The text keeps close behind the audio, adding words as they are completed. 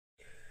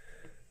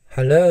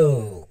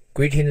Hello,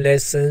 greeting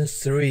lesson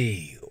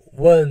 3.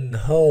 问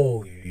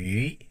候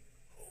语，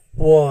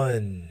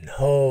问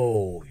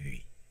候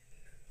语。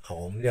好，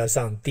我们要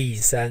上第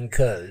3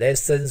课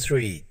Lesson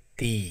 3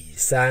 第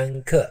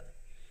3课。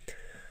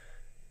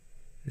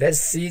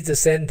Let's see the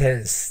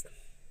sentence.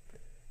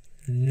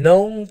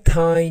 Long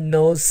time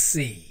no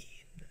see.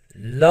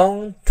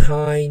 Long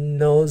time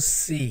no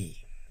see.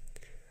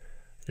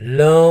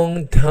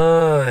 Long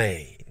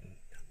time.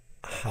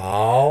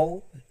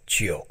 好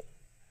久。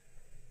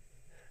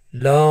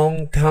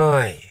Long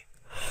time,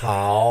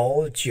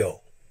 好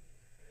久，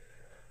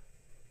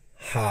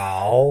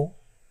好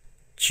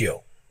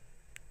久。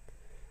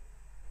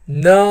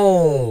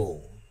No,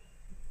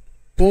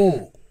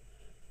 不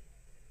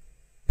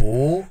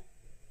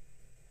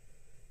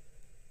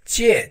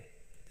见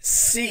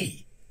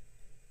see.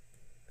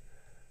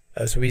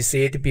 As we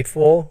said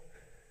before,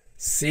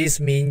 see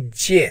means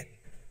见.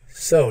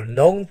 So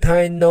long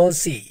time no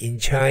see in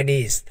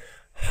Chinese,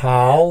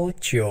 好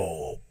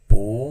久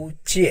不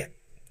见。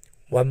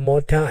One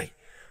more time.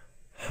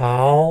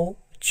 好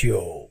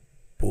久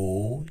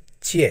不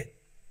见。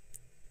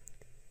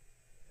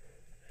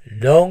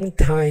Long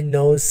time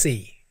no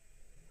see.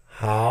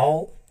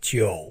 好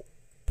久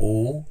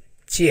不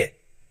见。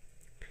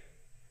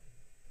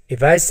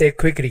If I say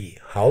quickly,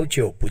 好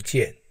久不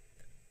见。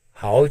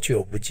好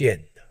久不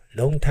见。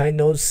Long time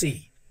no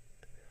see.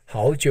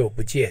 好久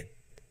不见。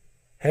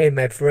Hey,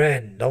 my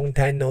friend, long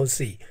time no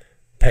see.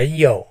 朋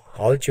友，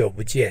好久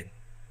不见。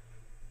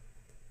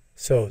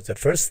So the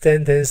first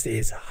sentence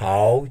is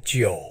好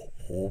久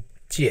不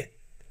见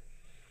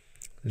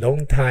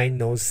Long time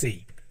no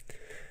see.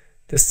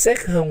 The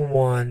second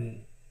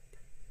one,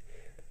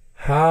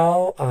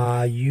 how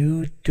are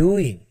you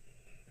doing?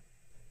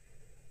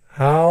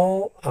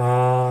 How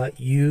are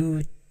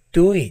you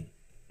doing?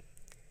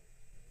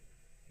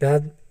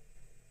 Now,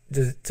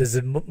 this is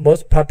the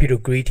most popular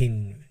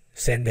greeting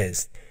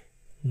sentence.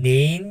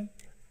 您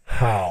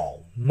好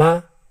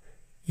吗?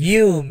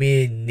 You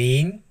mean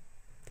您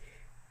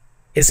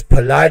It's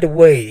polite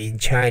way in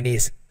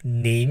Chinese,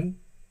 您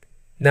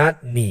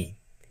not 你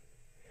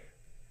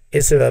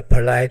It's a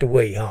polite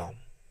way, huh?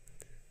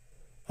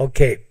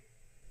 Okay.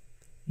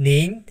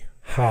 您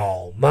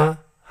好吗?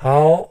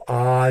 How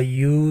are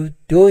you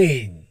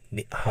doing?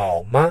 你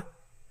好吗?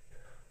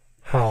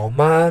 好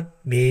吗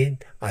mean,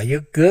 are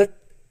you good?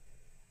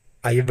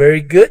 Are you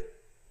very good?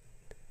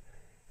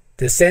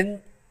 The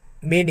same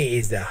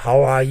meaning is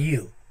how are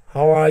you?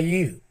 How are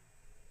you?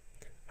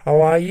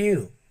 How are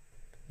you?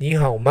 你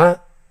好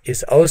吗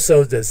is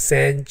also the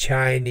same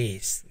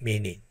Chinese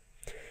meaning.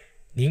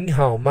 您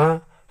好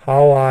吗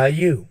How are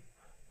you?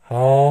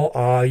 How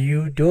are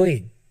you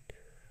doing?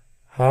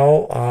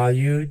 How are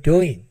you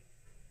doing?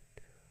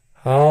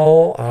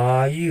 How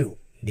are you?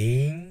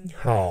 您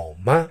好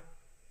吗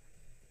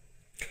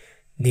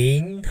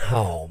您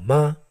好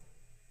吗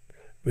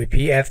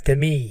Repeat after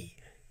me.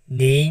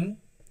 您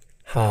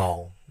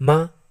好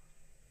吗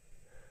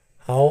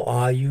How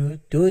are you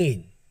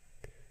doing?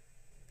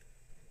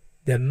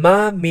 The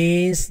ma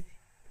means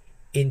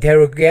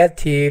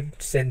interrogative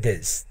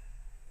sentence.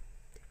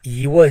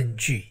 疑问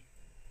句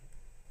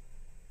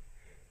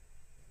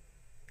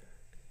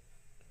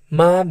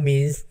Ma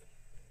means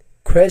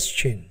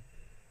question.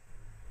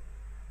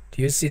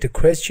 Do you see the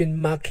question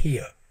mark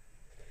here?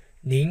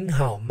 您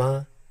好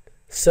吗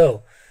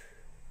So,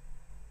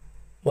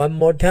 one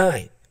more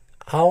time.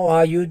 How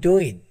are you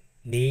doing?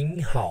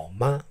 您好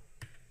吗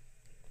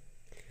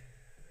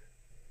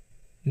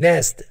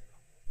Next,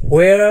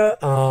 where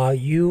are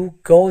you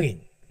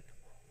going?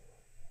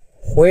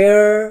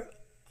 Where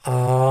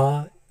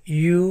are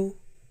you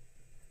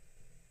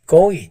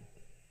going?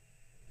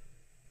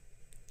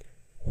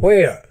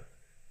 Where?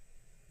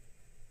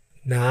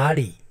 哪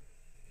里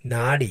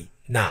哪里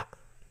哪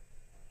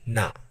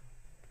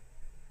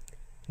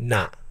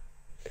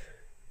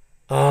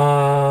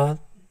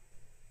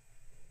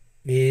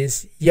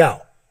means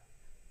要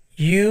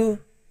You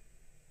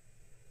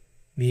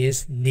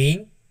means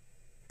您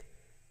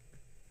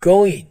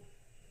Going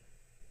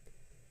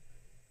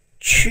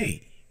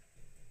去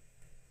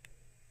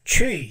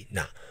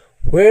哪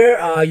Where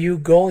are you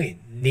going?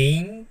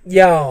 您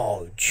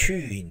要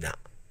去哪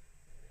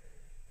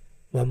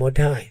One more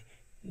time.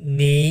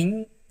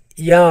 您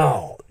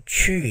要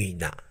去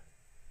哪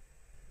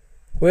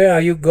Where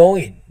are you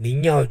going?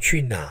 您要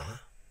去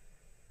哪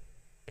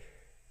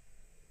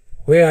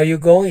Where are you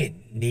going?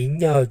 您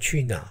要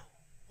去哪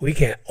We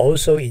can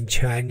also in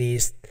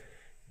Chinese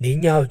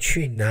您要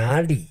去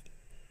哪里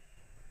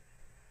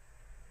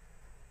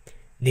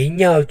您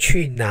要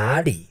去哪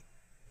里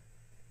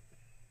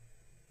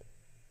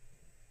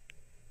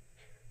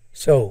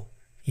So,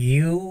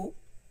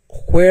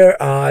 where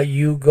are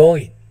you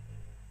going?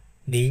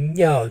 您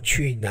要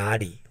去哪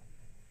里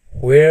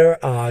Where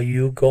are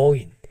you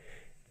going?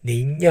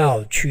 您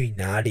要去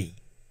哪里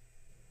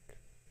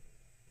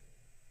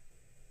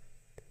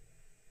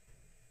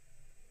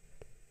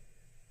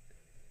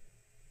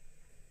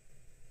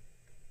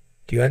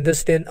Do you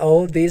understand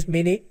all this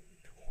meaning?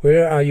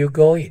 Where are you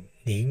going?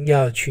 您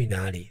要去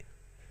哪里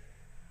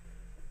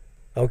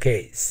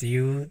Okay, see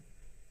you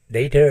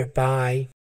later. Bye.